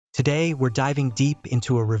Today, we're diving deep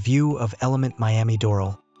into a review of Element Miami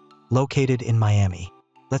Doral, located in Miami.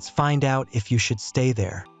 Let's find out if you should stay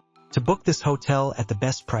there. To book this hotel at the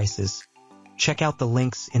best prices, check out the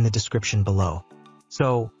links in the description below.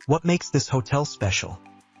 So, what makes this hotel special?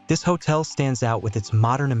 This hotel stands out with its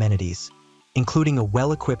modern amenities, including a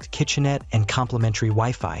well-equipped kitchenette and complimentary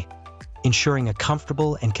Wi-Fi, ensuring a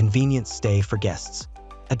comfortable and convenient stay for guests.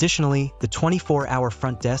 Additionally, the 24-hour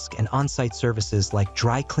front desk and on-site services like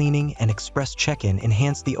dry cleaning and express check-in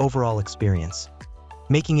enhance the overall experience,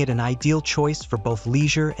 making it an ideal choice for both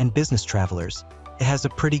leisure and business travelers. It has a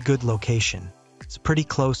pretty good location. It's pretty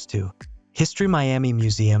close to History Miami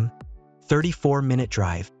Museum, 34-minute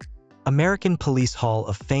drive, American Police Hall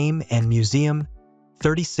of Fame and Museum,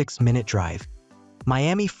 36-minute drive,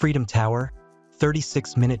 Miami Freedom Tower,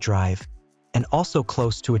 36-minute drive, and also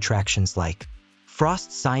close to attractions like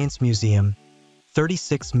Frost Science Museum,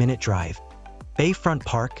 36-minute drive, Bayfront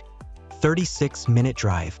Park, 36-minute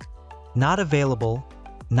drive. Not available,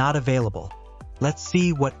 not available. Let's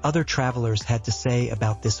see what other travelers had to say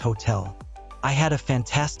about this hotel. I had a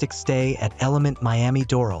fantastic stay at Element Miami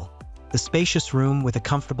Doral. The spacious room with a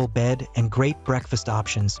comfortable bed and great breakfast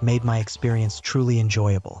options made my experience truly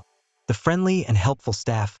enjoyable. The friendly and helpful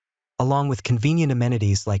staff, along with convenient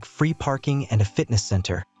amenities like free parking and a fitness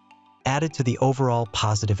center, added to the overall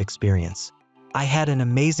positive experience. I had an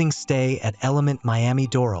amazing stay at Element Miami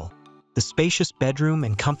Doral. The spacious bedroom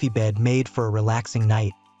and comfy bed made for a relaxing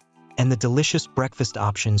night, and the delicious breakfast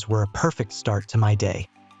options were a perfect start to my day.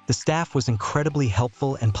 The staff was incredibly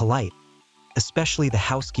helpful and polite, especially the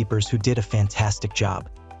housekeepers who did a fantastic job.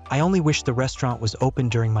 I only wish the restaurant was open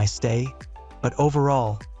during my stay, but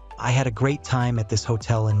overall, I had a great time at this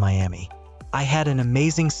hotel in Miami. I had an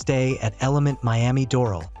amazing stay at Element Miami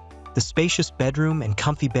Doral. The spacious bedroom and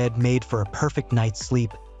comfy bed made for a perfect night's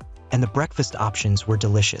sleep, and the breakfast options were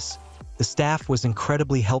delicious. The staff was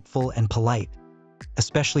incredibly helpful and polite,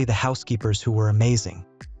 especially the housekeepers who were amazing.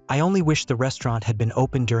 I only wish the restaurant had been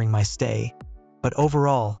open during my stay, but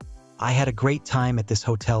overall, I had a great time at this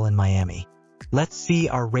hotel in Miami. Let's see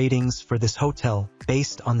our ratings for this hotel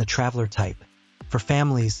based on the traveler type. For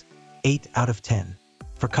families, 8 out of 10.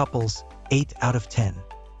 For couples, 8 out of 10.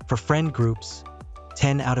 For friend groups,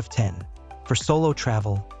 10 out of 10. For solo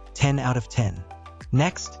travel, 10 out of 10.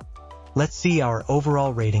 Next, let's see our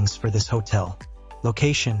overall ratings for this hotel.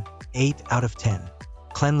 Location, 8 out of 10.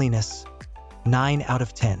 Cleanliness, 9 out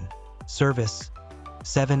of 10. Service,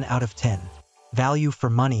 7 out of 10. Value for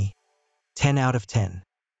money, 10 out of 10.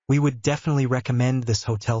 We would definitely recommend this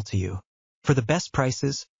hotel to you. For the best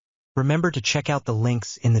prices, remember to check out the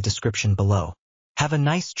links in the description below. Have a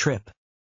nice trip.